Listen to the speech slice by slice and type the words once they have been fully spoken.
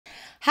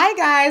Hi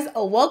guys,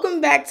 welcome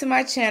back to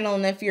my channel,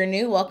 and if you're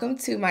new, welcome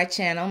to my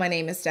channel. My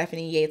name is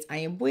Stephanie Yates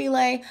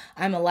Anya.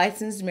 I'm a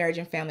licensed marriage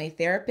and family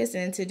therapist,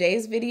 and in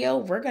today's video,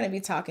 we're going to be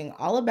talking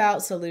all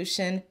about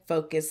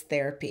solution-focused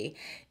therapy.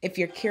 If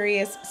you're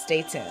curious,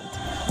 stay tuned.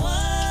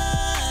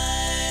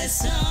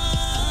 What's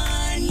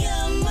on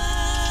your mind?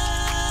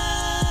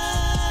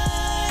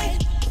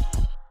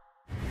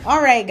 All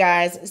right,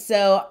 guys,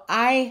 so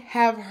I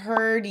have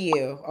heard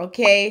you,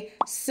 okay?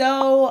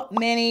 So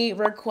many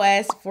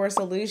requests for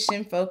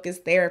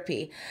solution-focused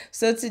therapy.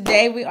 So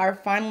today we are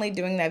finally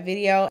doing that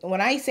video.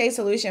 When I say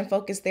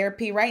solution-focused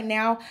therapy, right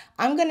now,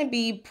 I'm gonna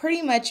be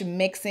pretty much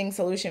mixing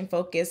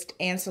solution-focused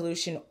and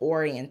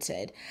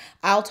solution-oriented.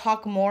 I'll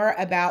talk more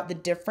about the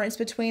difference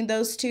between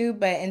those two,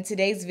 but in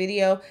today's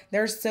video,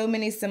 there's so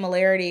many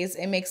similarities,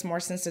 it makes more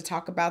sense to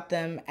talk about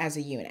them as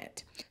a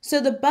unit.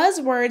 So the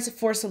buzzwords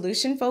for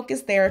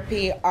solution-focused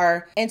therapy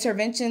are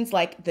interventions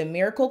like the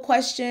miracle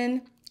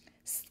question,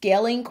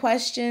 scaling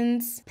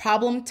questions,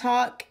 problem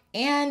talk,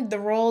 and the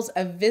roles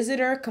of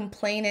visitor,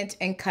 complainant,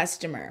 and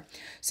customer.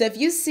 So if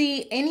you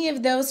see any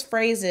of those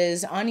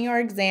phrases on your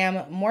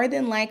exam, more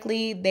than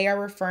likely they are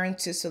referring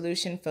to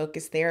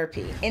solution-focused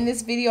therapy. In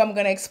this video, I'm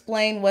going to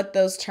explain what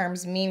those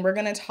terms mean. We're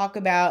going to talk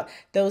about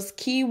those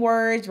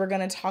keywords. We're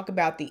going to talk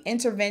about the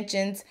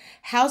interventions,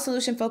 how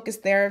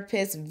solution-focused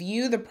therapists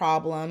view the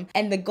problem,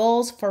 and the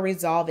goals for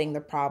resolving the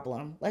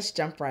problem. Let's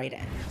jump right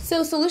in.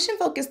 So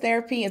solution-focused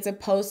therapy is a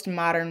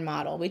postmodern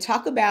model. We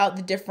talk about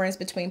the difference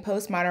between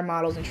postmodern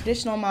models and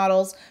traditional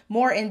models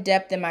more in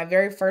depth in my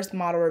very first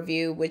model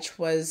review, which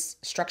was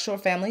structural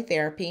family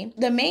therapy.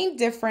 The main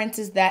difference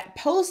is that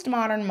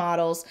postmodern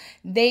models,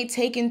 they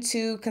take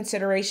into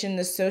consideration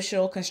the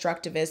social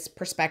constructivist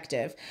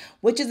perspective,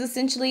 which is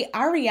essentially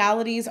our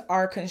realities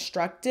are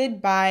constructed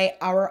by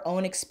our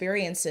own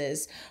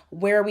experiences,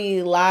 where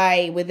we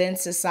lie within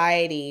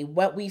society,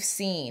 what we've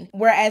seen.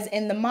 Whereas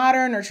in the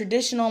modern or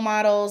traditional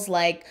models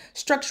like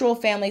structural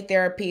family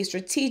therapy,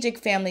 strategic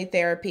family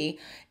therapy,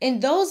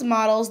 in those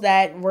models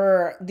that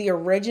were the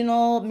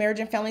original marriage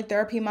and family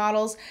therapy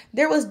models,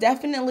 there was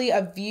definitely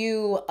a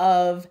view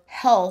of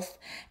health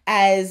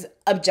as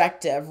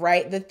objective,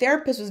 right? The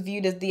therapist was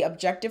viewed as the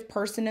objective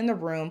person in the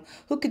room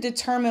who could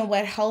determine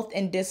what health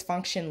and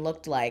dysfunction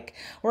looked like.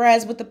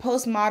 Whereas with the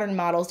postmodern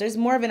models, there's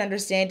more of an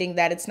understanding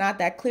that it's not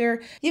that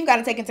clear. You've got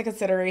to take into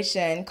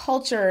consideration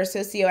culture,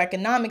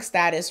 socioeconomic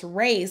status,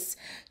 race,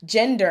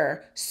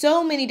 gender,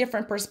 so many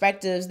different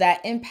perspectives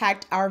that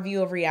impact our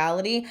view of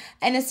reality.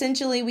 And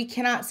essentially, we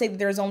cannot say that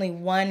there's only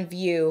one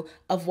view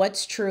of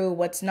what's true,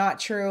 what's not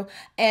true,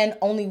 and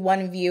only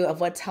one view of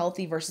what's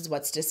healthy versus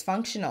what's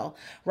dysfunctional,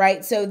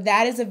 right? So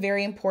that is a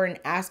very important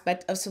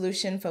aspect of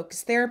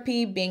solution-focused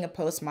therapy being a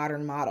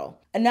postmodern model.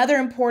 Another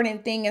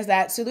important thing is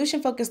that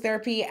solution-focused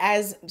therapy,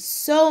 as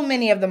so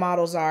many of the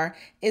models are,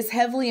 is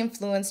heavily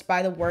influenced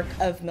by the work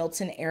of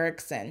Milton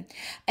Erickson.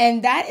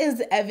 And that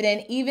is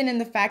evident even in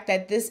the fact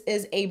that this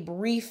is a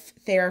brief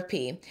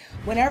therapy.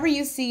 Whenever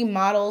you see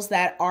models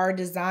that are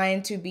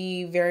designed to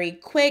be very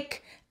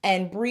quick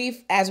and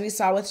brief, as we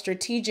saw with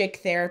strategic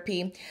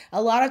therapy,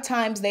 a lot of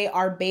times they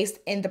are based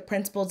in the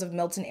principles of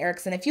Milton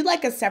Erickson. If you'd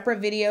like a separate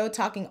video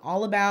talking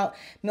all about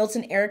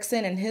Milton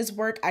Erickson and his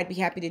work, I'd be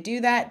happy to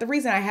do that. The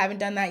reason I haven't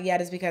done that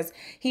yet is because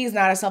he's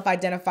not a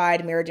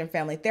self-identified marriage and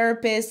family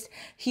therapist.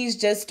 He's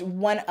just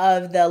one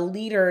of the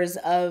leaders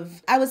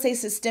of, I would say,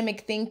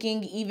 systemic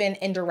thinking, even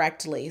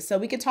indirectly. So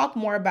we could talk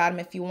more about him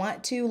if you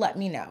want to, let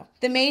me know.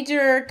 The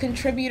major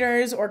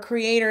contributors or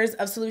creators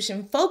of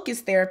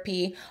solution-focused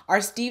therapy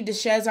are Steve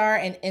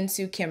and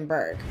Insoo Kim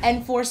Berg.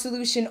 And for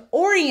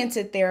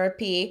solution-oriented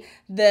therapy,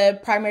 the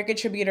primary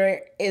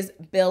contributor is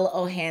Bill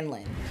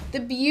O'Hanlon.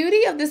 The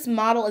beauty of this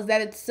model is that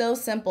it's so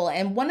simple,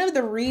 and one of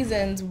the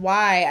reasons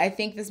why I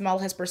think this model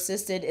has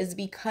persisted is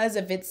because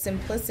of its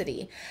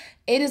simplicity.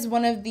 It is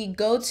one of the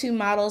go-to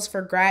models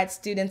for grad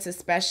students,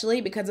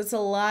 especially because it's a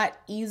lot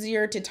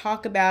easier to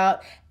talk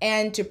about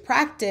and to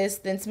practice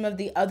than some of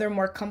the other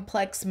more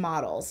complex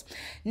models.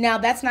 Now,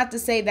 that's not to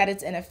say that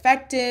it's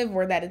ineffective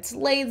or that it's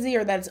lazy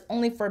or that it's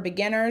only for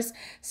beginners.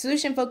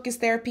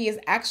 Solution-focused therapy is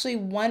actually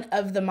one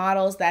of the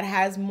models that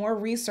has more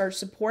research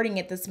supporting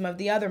it than some of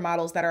the other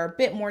models that are a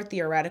bit more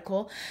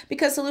theoretical,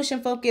 because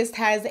solution-focused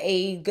has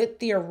a good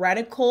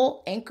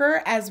theoretical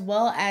anchor as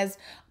well as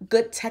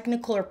good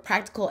technical or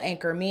practical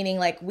anchor, meaning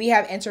like we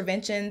have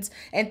interventions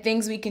and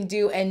things we can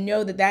do and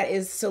know that that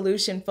is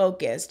solution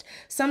focused.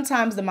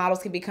 Sometimes the models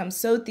can become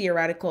so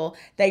theoretical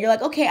that you're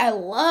like, okay, I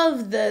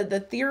love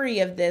the theory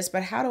of this,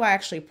 but how do I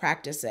actually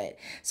practice it?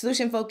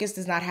 Solution focused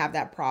does not have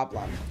that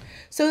problem.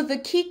 So the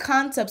key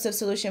concepts of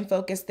solution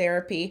focused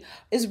therapy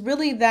is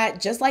really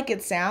that, just like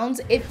it sounds,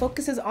 it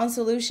focuses on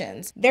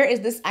solutions. There is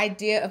this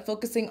idea of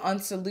focusing on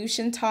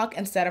solution talk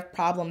instead of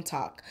problem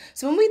talk.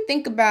 So when we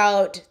think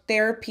about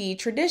therapy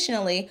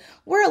traditionally,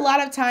 we're a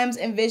lot of times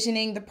envisioning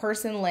envisioning the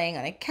person laying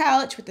on a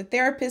couch with the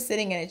therapist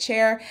sitting in a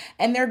chair,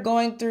 and they're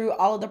going through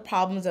all of the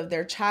problems of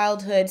their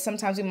childhood.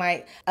 Sometimes we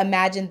might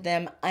imagine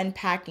them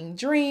unpacking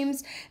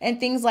dreams and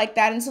things like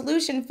that. And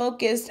solution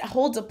focused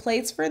holds a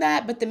place for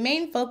that. But the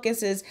main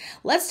focus is,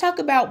 let's talk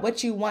about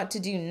what you want to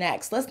do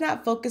next. Let's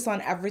not focus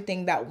on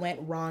everything that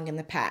went wrong in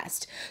the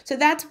past. So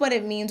that's what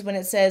it means when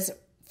it says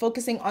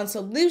focusing on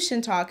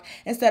solution talk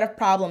instead of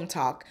problem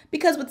talk.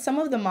 Because with some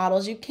of the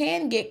models, you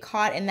can get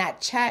caught in that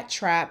chat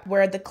trap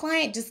where the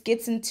client just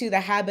gets into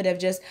the habit of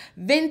just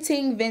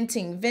venting,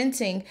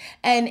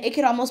 and it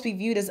could almost be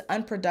viewed as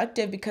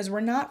unproductive because we're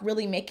not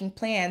really making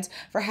plans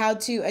for how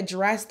to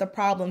address the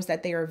problems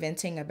that they are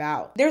venting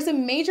about. There's a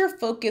major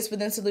focus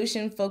within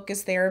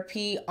solution-focused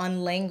therapy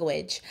on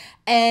language,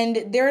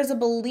 and there is a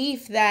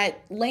belief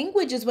that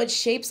language is what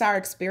shapes our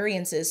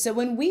experiences. So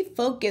when we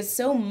focus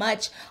so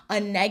much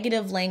on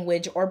negative language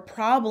or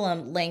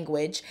problem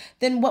language,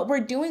 then what we're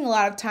doing a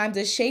lot of times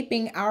is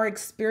shaping our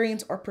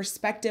experience or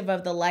perspective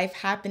of the life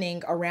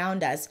happening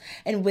around us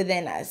and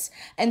within us.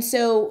 And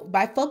so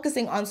by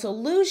focusing on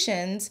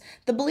solutions,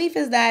 the belief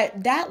is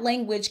that that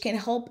language can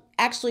help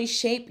actually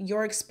shape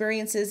your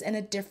experiences in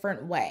a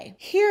different way.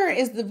 Here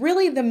is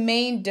really the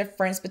main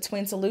difference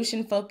between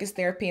solution-focused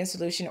therapy and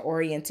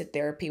solution-oriented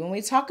therapy. When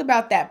we talk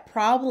about that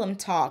problem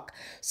talk,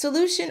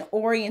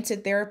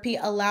 solution-oriented therapy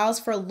allows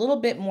for a little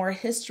bit more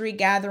history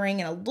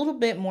gathering and a little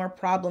bit more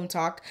problem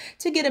talk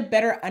to get a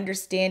better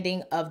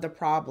understanding of the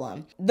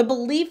problem. The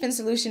belief in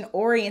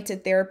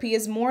solution-oriented therapy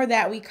is more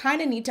that we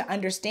kind of need to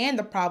understand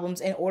the problems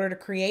in order to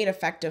create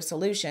effective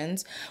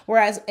solutions,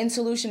 whereas in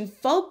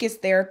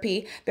solution-focused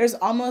therapy, there's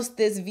almost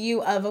this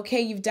view of,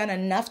 okay, you've done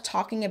enough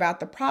talking about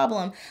the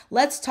problem.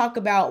 Let's talk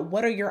about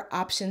what are your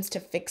options to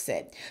fix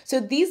it. So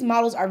these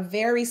models are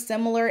very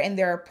similar in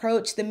their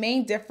approach. The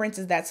main difference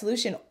is that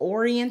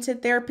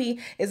solution-oriented therapy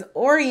is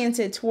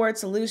oriented towards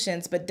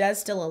solutions, but does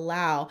still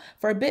allow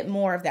for a bit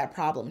more of that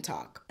problem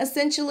talk.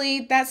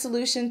 Essentially, that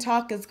solution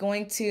talk is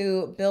going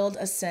to build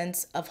a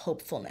sense of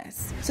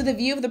hopefulness. So the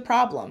view of the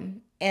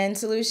problem and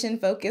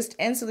solution-focused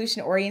and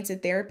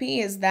solution-oriented therapy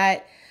is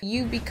that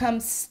you become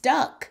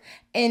stuck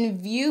in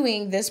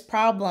viewing this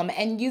problem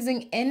and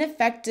using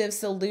ineffective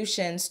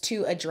solutions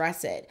to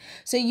address it.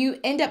 So you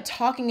end up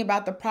talking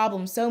about the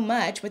problem so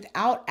much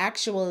without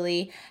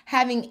actually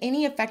having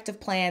any effective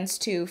plans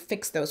to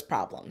fix those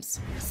problems.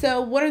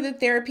 So what are the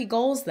therapy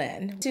goals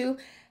then? To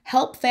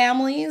help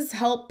families,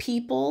 help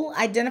people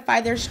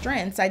identify their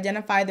strengths,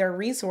 identify their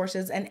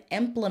resources, and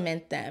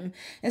implement them.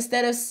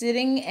 Instead of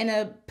sitting in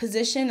a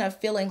position of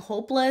feeling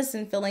hopeless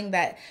and feeling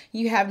that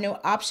you have no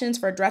options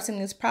for addressing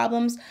these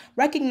problems,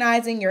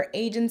 recognizing your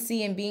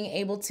agency and being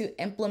able to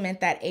implement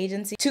that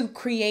agency to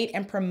create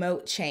and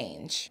promote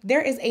change.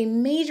 There is a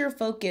major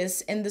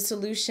focus in the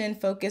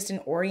solution-focused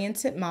and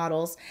oriented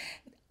models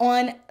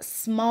on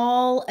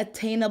small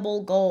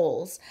attainable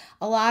goals.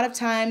 A lot of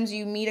times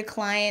you meet a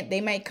client,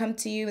 they might come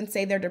to you and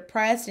say they're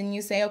depressed, and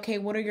you say, okay,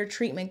 what are your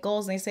treatment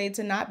goals? And they say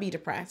to not be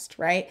depressed,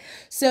 right?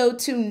 So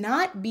to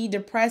not be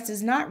depressed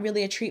is not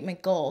really a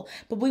treatment goal,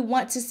 but we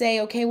want to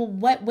say, okay, well,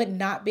 what would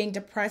not being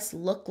depressed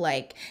look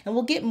like? And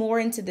we'll get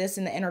more into this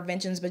in the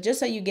interventions, but just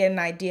so you get an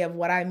idea of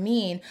what I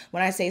mean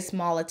when I say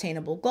small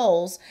attainable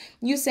goals,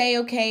 you say,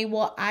 okay,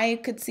 well, I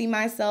could see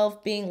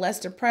myself being less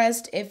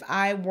depressed if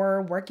I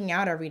were working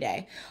out every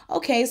day.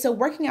 Okay, so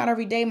working out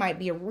every day might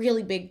be a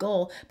really big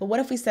goal, but what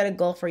if we set a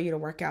goal for you to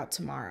work out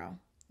tomorrow?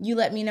 You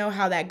let me know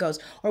how that goes.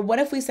 Or what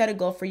if we set a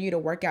goal for you to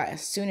work out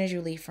as soon as you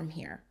leave from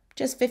here?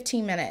 Just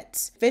 15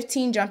 minutes,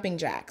 15 jumping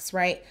jacks,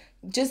 right?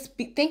 Just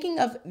be thinking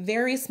of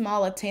very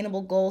small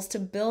attainable goals to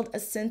build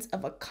a sense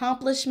of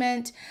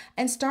accomplishment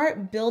and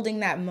start building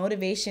that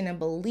motivation and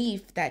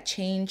belief that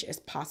change is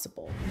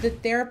possible. The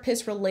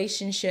therapist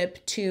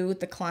relationship to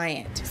the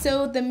client.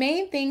 So the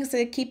main things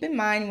to keep in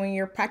mind when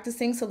you're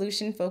practicing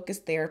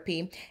solution-focused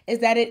therapy is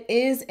that it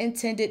is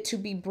intended to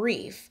be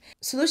brief.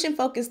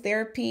 Solution-focused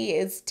therapy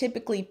is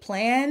typically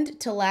planned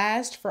to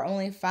last for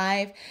only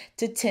 5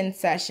 to 10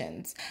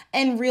 sessions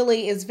and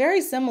really is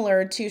very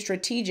similar to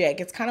strategic.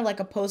 It's kind of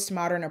like a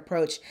postmodern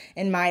approach,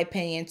 in my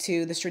opinion,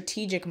 to the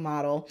strategic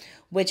model,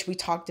 which we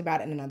talked about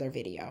in another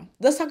video.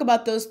 Let's talk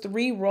about those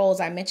 3 roles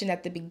I mentioned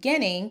at the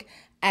beginning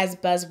as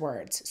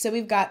buzzwords. So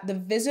we've got the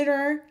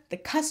visitor, the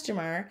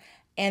customer,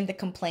 and the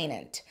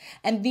complainant.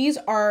 And these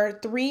are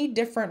 3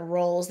 different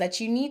roles that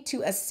you need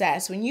to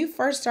assess when you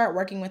first start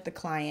working with the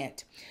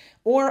client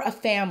or a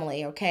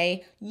family,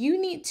 okay? You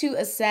need to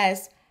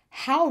assess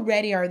how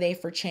ready are they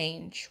for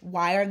change?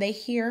 Why are they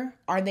here?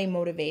 Are they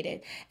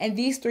motivated? And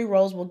these 3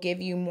 roles will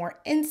give you more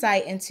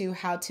insight into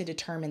how to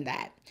determine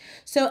that.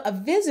 So a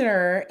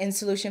visitor in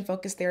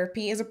solution-focused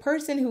therapy is a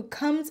person who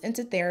comes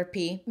into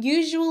therapy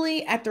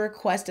usually at the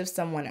request of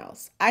someone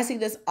else. I see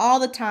this all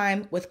the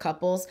time with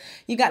couples.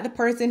 You got the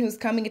person who's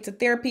coming into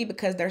therapy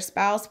because their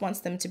spouse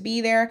wants them to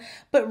be there,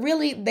 but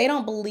really they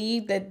don't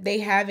believe that they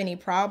have any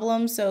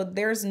problems. So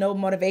there's no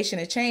motivation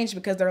to change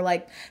because they're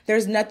like,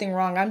 there's nothing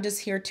wrong. I'm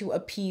just here to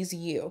appease sees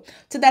you.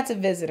 So that's a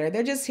visitor.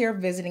 They're just here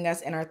visiting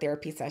us in our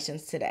therapy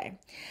sessions today.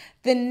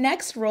 The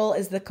next role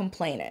is the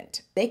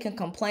complainant. They can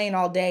complain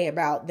all day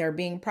about there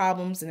being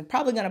problems and they're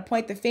probably going to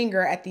point the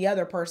finger at the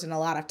other person a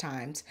lot of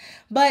times,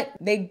 but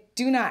they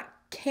do not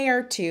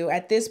care to,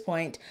 at this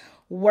point,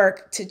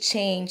 work to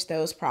change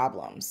those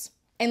problems.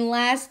 And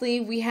lastly,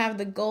 we have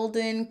the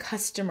golden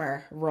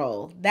customer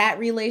role. That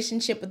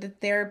relationship with the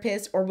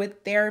therapist or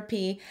with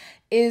therapy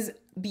is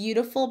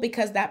beautiful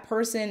because that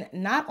person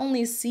not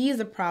only sees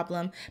a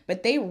problem,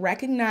 but they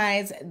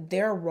recognize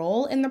their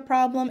role in the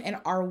problem and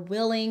are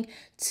willing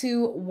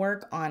to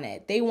work on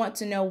it. They want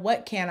to know,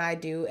 what can I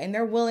do? And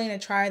they're willing to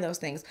try those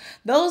things.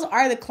 Those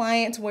are the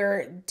clients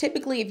where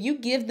typically if you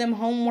give them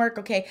homework,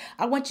 okay,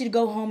 I want you to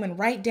go home and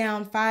write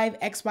down 5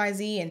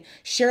 XYZ and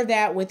share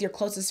that with your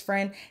closest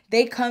friend.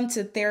 They come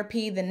to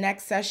therapy the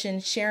next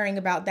session sharing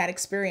about that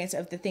experience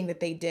of the thing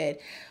that they did.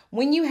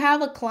 When you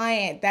have a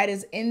client that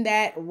is in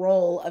that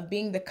role of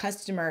being the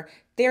customer,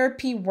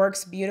 therapy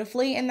works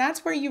beautifully, and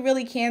that's where you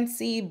really can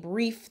see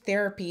brief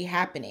therapy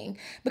happening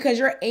because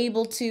you're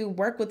able to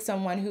work with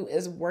someone who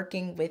is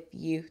working with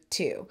you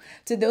too.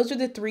 So those are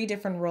the 3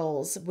 different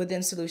roles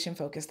within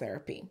solution-focused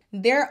therapy.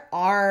 There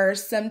are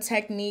some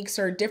techniques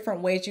or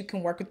different ways you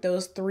can work with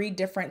those 3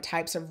 different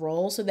types of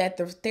roles so that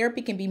the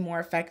therapy can be more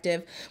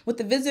effective. With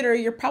the visitor,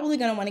 you're probably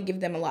going to want to give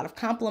them a lot of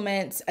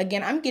compliments.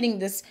 Again, I'm getting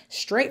this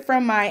straight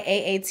from my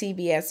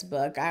AATBS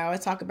book. I always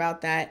talk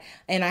about that,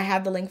 and I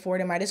have the link for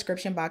it in my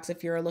description box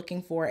if you're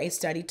looking for a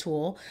study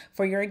tool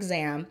for your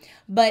exam.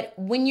 But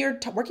when you're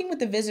working with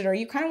the visitor,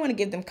 you kind of want to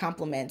give them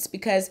compliments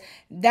because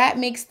that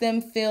makes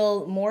them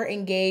feel more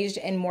engaged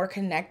and more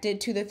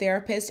connected to the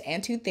therapist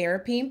and to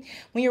therapy.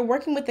 When you're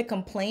working with the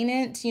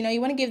complainant, you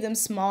want to give them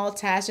small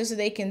tasks just so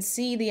they can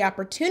see the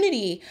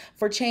opportunity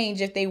for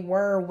change if they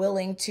were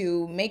willing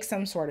to make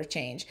some sort of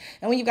change.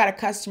 And when you've got a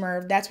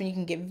customer, that's when you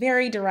can get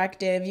very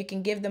directive. You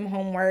can give them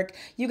homework.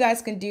 You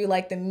guys can do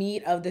like the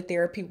meat of the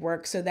therapy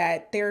work so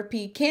that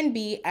therapy can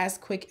be as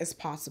quick as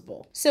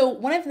possible. So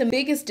one of the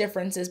biggest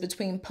differences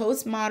between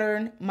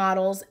postmodern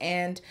models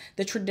and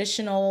the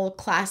traditional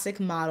classic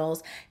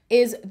models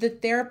is the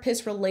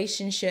therapist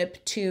relationship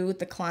to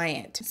the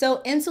client.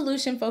 So in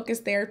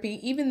solution-focused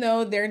therapy, even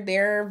though they're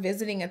there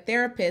visiting a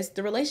therapist,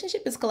 the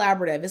relationship is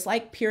collaborative. It's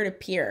like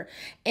peer-to-peer.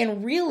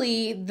 And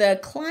really the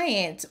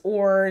client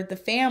or the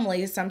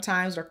family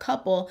sometimes or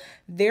couple,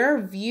 they're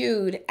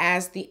viewed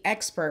as the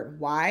expert.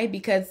 Why?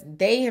 Because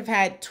they have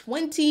had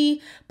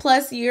 20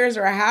 plus years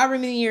or however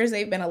many years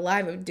they've been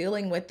alive of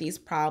dealing with these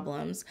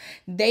problems.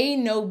 They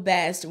know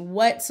best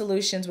what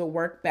solutions will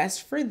work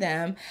best for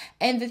them.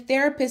 And the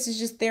therapist is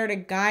just there to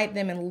guide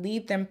them and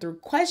lead them through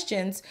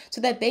questions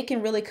so that they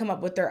can really come up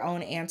with their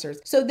own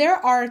answers. So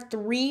there are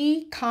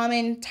 3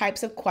 common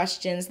types of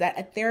questions that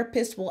a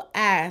therapist will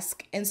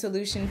ask in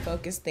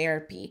solution-focused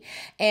therapy.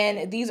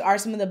 And these are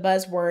some of the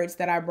buzzwords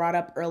that I brought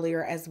up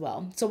earlier as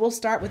well. So we'll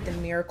start with the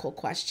miracle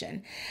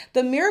question.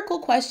 The miracle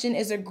question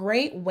is a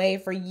great way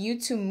for you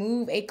to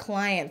move a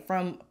client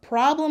from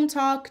problem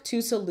talk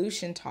to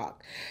solution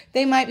talk.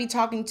 They might be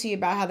talking to you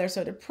about how they're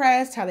so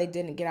depressed, how they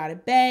didn't get out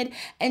of bed,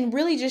 and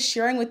really just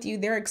sharing with you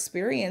their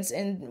experience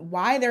and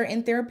why they're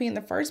in therapy in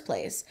the first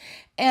place.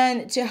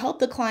 And to help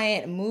the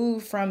client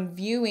move from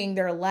viewing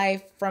their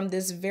life from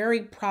this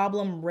very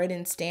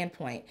problem-ridden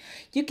standpoint,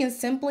 you can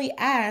simply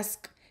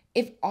ask,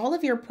 if all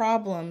of your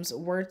problems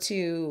were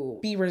to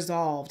be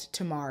resolved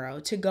tomorrow,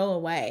 to go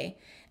away,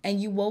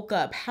 and you woke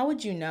up, how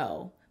would you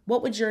know?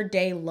 What would your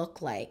day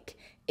look like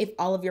if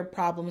all of your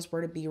problems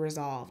were to be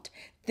resolved?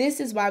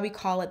 This is why we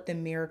call it the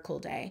miracle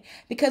day,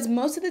 because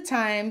most of the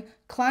time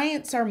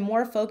clients are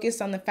more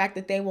focused on the fact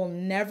that they will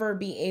never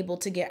be able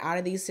to get out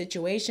of these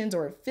situations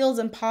or it feels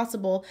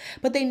impossible,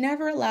 but they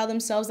never allow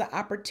themselves the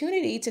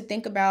opportunity to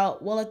think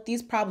about, well, if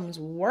these problems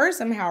were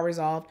somehow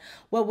resolved,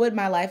 what would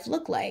my life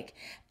look like?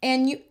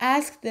 And you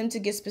ask them to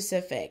get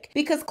specific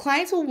because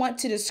clients will want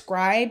to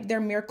describe their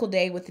miracle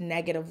day with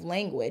negative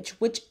language,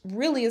 which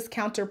really is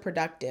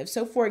counterproductive.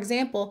 So for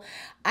example,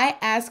 I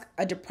ask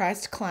a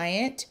depressed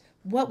client,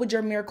 what would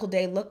your miracle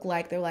day look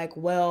like? They're like,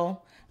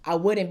 well, I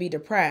wouldn't be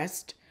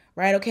depressed,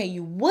 right? Okay,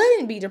 you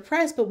wouldn't be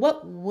depressed, but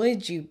what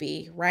would you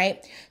be,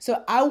 right?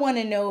 So I want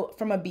to know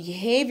from a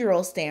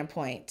behavioral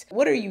standpoint,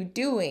 what are you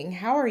doing?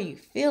 How are you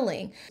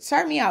feeling?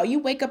 Start me out. You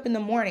wake up in the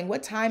morning.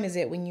 What time is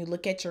it when you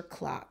look at your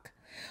clock?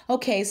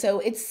 Okay, so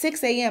it's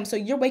 6 a.m. So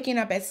you're waking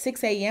up at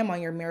 6 a.m.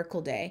 on your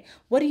miracle day.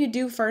 What do you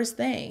do first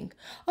thing?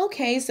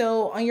 Okay,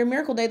 so on your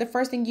miracle day, the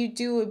first thing you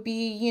do would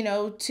be,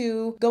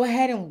 to go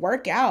ahead and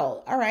work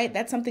out. All right,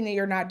 that's something that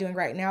you're not doing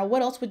right now.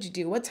 What else would you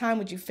do? What time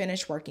would you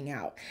finish working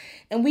out?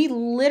 And we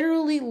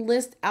literally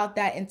list out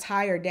that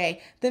entire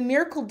day. The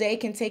miracle day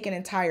can take an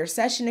entire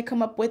session to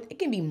come up with. It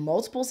can be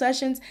multiple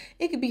sessions.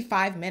 It could be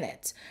 5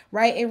 minutes,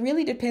 right? It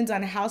really depends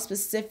on how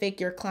specific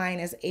your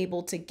client is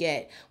able to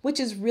get, which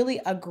is really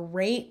a great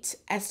great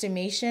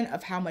estimation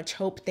of how much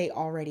hope they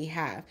already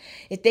have.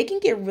 If they can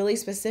get really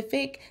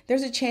specific,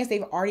 there's a chance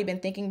they've already been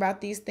thinking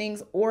about these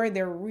things, or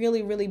they're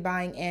really, really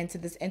buying into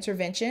this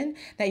intervention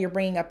that you're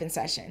bringing up in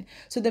session.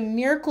 So the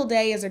miracle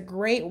day is a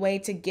great way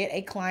to get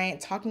a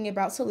client talking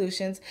about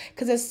solutions,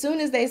 because as soon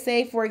as they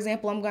say, for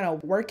example, I'm going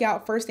to work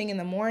out first thing in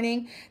the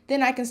morning,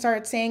 then I can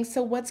start saying,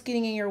 so what's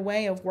getting in your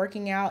way of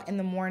working out in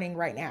the morning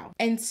right now?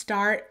 And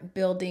start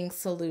building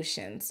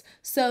solutions.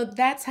 So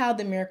that's how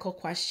the miracle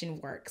question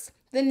works.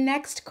 The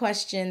next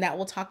question that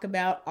we'll talk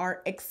about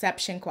are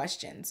exception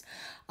questions.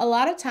 A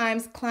lot of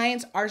times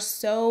clients are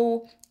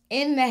so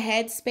in the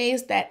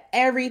headspace that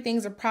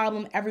everything's a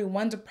problem,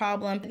 everyone's a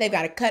problem, they've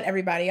got to cut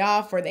everybody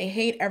off, or they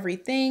hate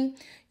everything.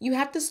 You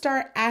have to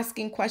start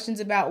asking questions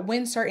about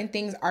when certain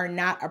things are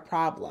not a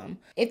problem.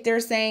 If they're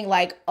saying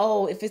like,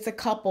 oh, if it's a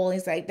couple,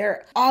 it's like,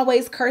 they're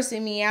always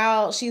cursing me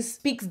out, she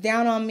speaks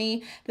down on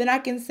me, then I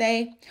can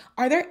say,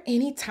 are there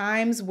any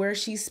times where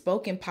she's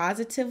spoken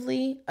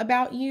positively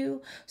about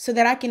you, so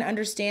that I can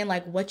understand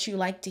like what you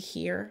like to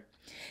hear?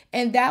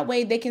 And that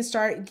way they can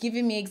start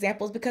giving me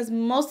examples, because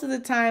most of the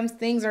times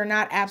things are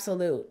not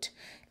absolute.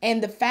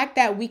 And the fact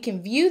that we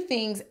can view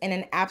things in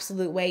an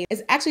absolute way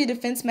is actually a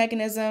defense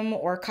mechanism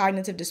or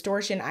cognitive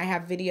distortion. I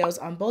have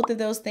videos on both of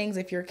those things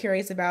if you're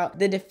curious about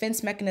the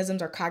defense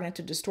mechanisms or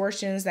cognitive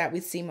distortions that we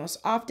see most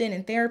often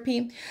in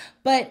therapy.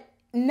 But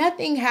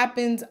nothing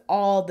happens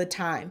all the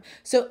time.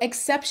 So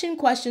exception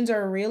questions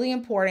are really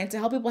important to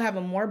help people have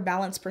a more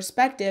balanced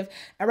perspective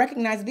and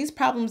recognize that these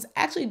problems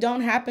actually don't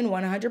happen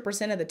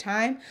 100% of the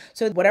time.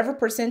 So whatever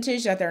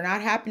percentage that they're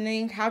not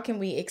happening, how can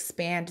we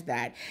expand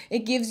that?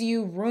 It gives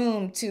you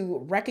room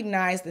to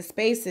recognize the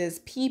spaces,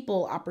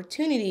 people,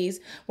 opportunities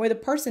where the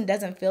person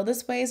doesn't feel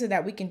this way, so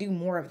that we can do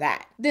more of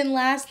that. Then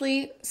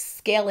lastly,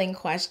 scaling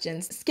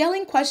questions.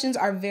 Scaling questions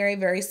are very,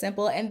 very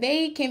simple, and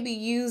they can be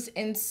used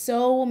in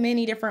so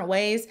many different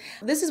ways.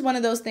 This is one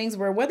of those things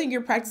where whether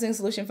you're practicing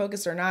solution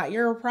focused or not,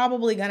 you're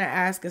probably going to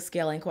ask a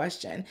scaling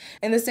question.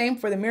 And the same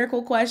for the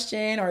miracle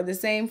question, or the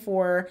same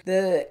for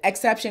the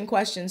exception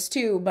questions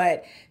too,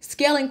 but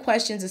scaling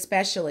questions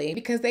especially,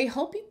 because they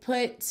help you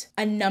put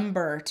a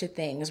number to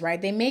things,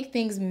 right? They make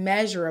things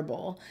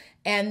measurable.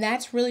 And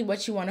that's really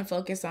what you want to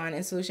focus on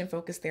in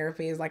solution-focused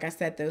therapy is, like I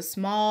said, those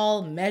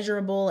small,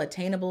 measurable,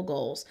 attainable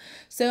goals.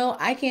 So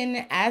I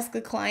can ask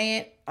a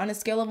client on a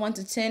scale of 1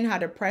 to 10, how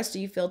depressed do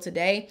you feel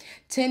today?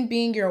 10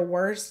 being your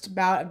worst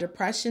bout of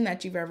depression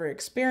that you've ever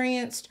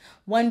experienced.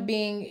 1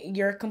 being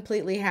you're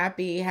completely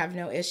happy, have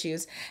no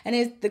issues.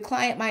 And the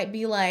client might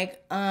be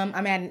like,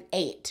 I'm at an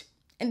 8.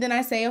 And then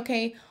I say,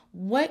 okay,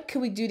 what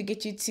could we do to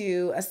get you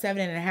to a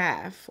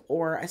 7.5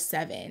 or a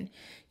 7?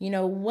 You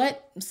know,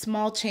 what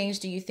small change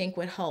do you think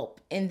would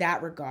help in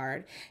that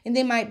regard? And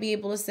they might be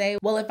able to say,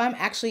 well, if I'm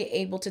actually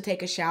able to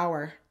take a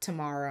shower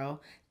tomorrow,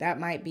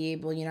 that might be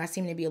able, I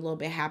seem to be a little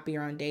bit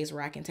happier on days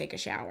where I can take a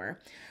shower,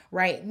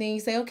 right? And then you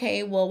say,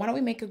 okay, well, why don't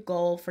we make a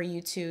goal for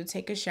you to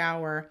take a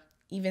shower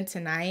even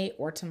tonight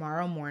or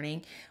tomorrow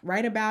morning,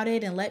 write about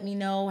it and let me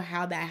know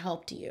how that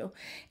helped you.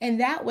 And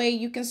that way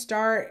you can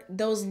start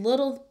those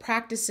little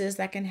practices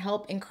that can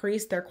help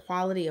increase their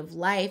quality of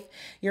life.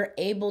 You're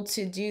able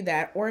to do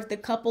that. Or if the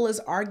couple is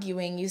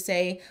arguing, you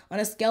say on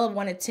a scale of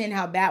 1 to 10,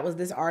 how bad was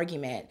this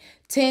argument?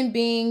 10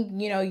 being,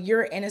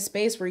 you're in a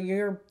space where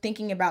you're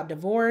thinking about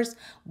divorce.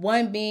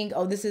 1 being,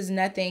 oh, this is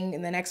nothing.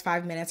 In the next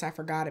 5 minutes, I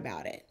forgot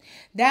about it.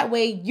 That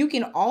way you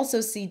can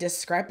also see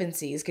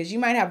discrepancies, because you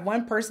might have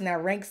one person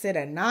that ranks it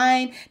a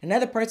 9,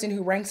 another person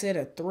who ranks it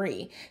a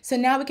 3. So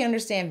now we can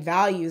understand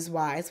values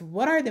wise,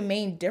 what are the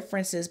main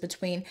differences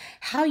between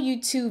how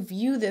you two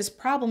view this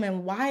problem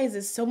and why is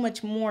it so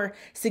much more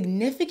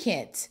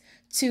significant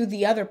to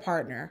the other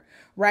partner,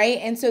 right?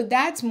 And so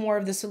that's more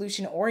of the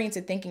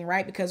solution-oriented thinking,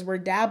 right? Because we're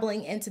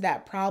dabbling into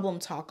that problem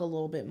talk a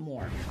little bit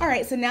more. All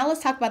right, so now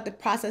let's talk about the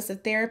process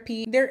of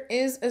therapy. There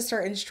is a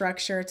certain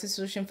structure to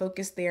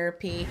solution-focused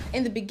therapy.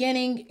 In the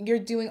beginning, you're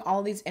doing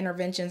all these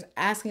interventions,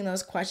 asking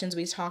those questions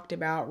we talked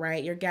about,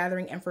 right? You're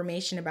gathering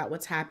information about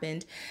what's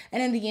happened.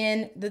 And in the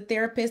end, the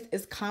therapist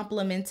is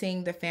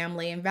complimenting the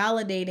family and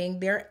validating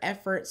their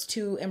efforts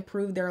to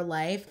improve their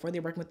life, whether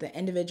they're working with the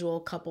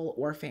individual, couple,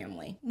 or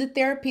family. The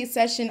therapy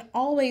session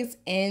always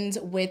ends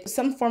with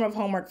some form of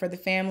homework for the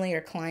family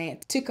or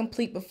client to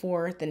complete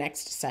before the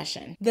next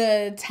session.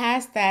 The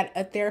task that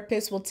a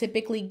therapist will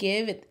typically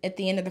give at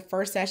the end of the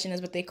first session is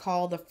what they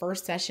call the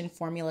first session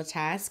formula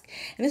task.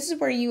 And this is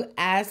where you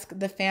ask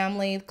the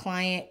family,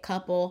 client,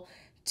 couple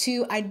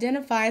to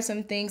identify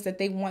some things that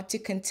they want to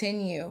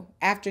continue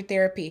after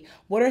therapy.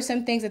 What are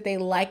some things that they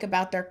like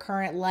about their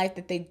current life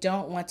that they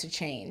don't want to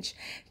change?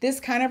 This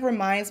kind of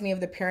reminds me of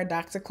the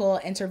paradoxical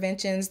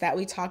interventions that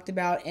we talked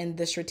about in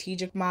the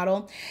strategic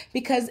model,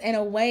 because in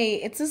a way,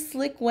 it's a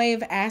slick way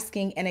of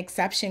asking an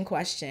exception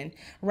question,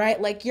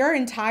 right? Like your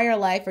entire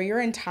life or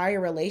your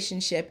entire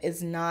relationship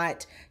is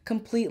not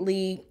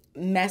completely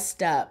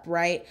messed up,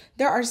 right?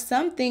 There are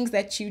some things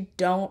that you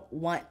don't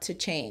want to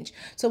change.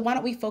 So why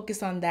don't we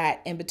focus on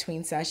that in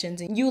between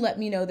sessions, and you let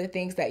me know the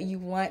things that you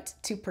want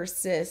to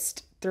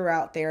persist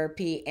throughout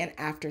therapy and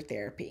after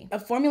therapy. A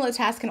formula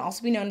task can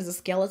also be known as a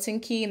skeleton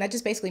key, and that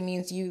just basically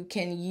means you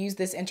can use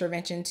this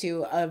intervention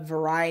to a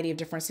variety of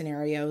different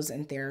scenarios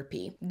in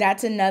therapy.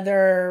 That's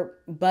another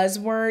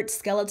buzzword,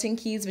 skeleton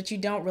keys, but you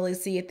don't really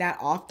see it that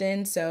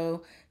often.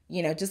 So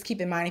just keep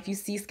in mind, if you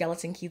see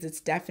skeleton keys, it's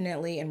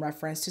definitely in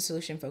reference to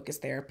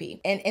solution-focused therapy.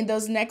 And in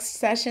those next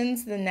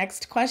sessions, the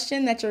next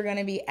question that you're going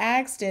to be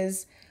asked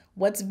is,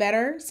 what's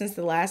better since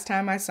the last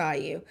time I saw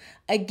you?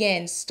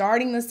 Again,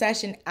 starting the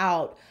session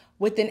out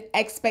with an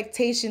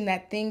expectation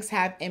that things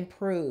have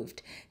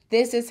improved.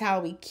 This is how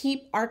we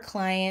keep our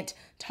client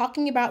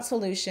talking about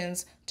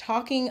solutions,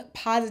 talking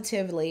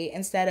positively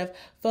instead of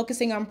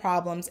focusing on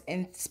problems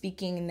and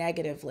speaking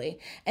negatively.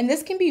 And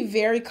this can be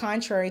very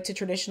contrary to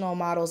traditional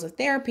models of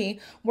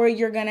therapy, where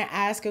you're going to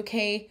ask,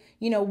 okay,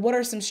 what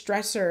are some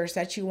stressors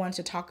that you want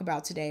to talk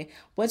about today?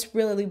 What's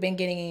really been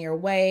getting in your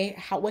way?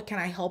 What can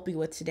I help you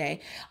with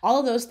today? All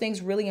of those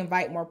things really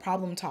invite more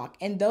problem talk,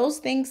 and those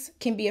things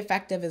can be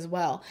effective as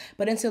well.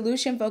 But in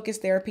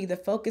solution-focused therapy, the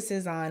focus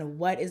is on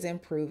what is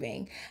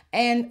improving.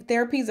 And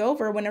therapy's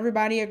over when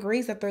everybody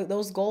agrees that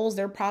those goals,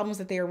 their problems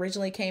that they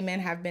originally came in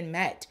have been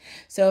met.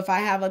 So if I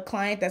have a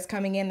client that's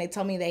coming in, they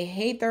tell me they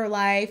hate their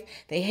life,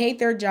 they hate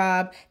their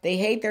job, they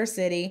hate their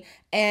city,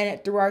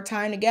 and through our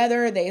time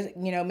together, they,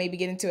 maybe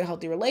get into a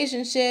healthy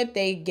relationship,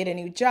 they get a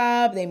new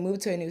job, they move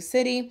to a new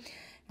city.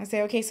 I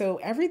say, okay, so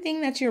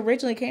everything that you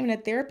originally came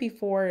into therapy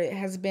for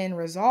has been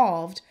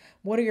resolved.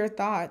 What are your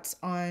thoughts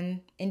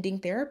on ending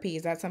therapy?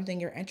 Is that something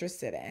you're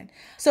interested in?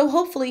 So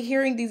hopefully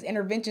hearing these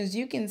interventions,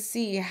 you can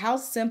see how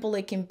simple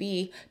it can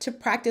be to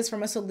practice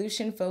from a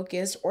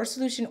solution-focused or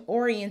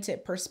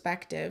solution-oriented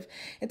perspective.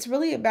 It's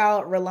really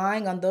about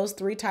relying on those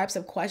 3 types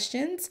of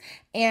questions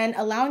and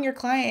allowing your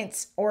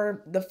clients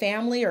or the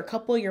family or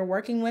couple you're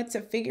working with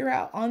to figure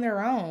out on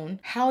their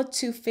own how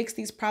to fix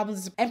these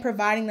problems, and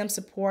providing them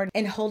support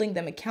and holding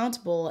them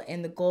accountable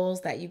in the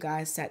goals that you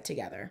guys set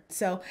together.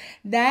 So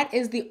that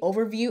is the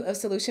overview of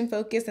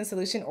solution-focused and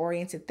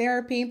solution-oriented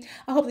therapy.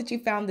 I hope that you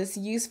found this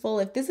useful.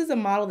 If this is a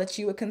model that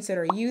you would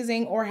consider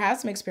using or have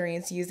some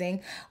experience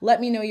using, let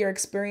me know your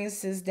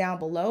experiences down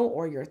below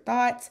or your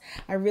thoughts.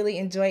 I really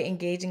enjoy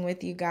engaging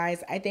with you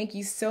guys. I thank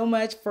you so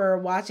much for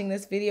watching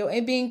this video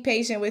and being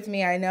patient with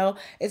me. I know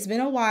it's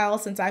been a while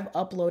since I've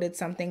uploaded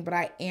something, but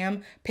I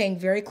am paying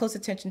very close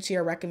attention to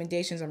your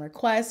recommendations and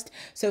requests.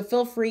 So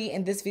feel free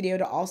in this video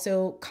to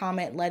also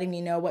comment letting me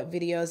know what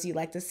videos you'd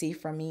like to see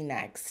from me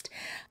next.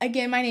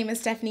 Again, my name is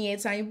Stephanie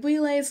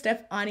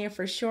Steph Anya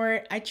for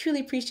short. I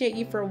truly appreciate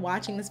you for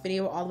watching this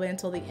video all the way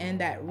until the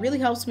end. That really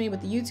helps me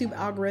with the YouTube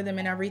algorithm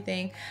and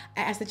everything.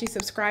 I ask that you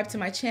subscribe to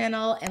my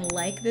channel and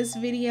like this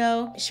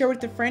video. Share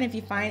with a friend if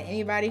you find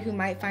anybody who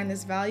might find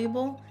this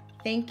valuable.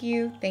 Thank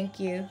you, thank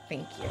you,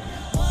 thank you.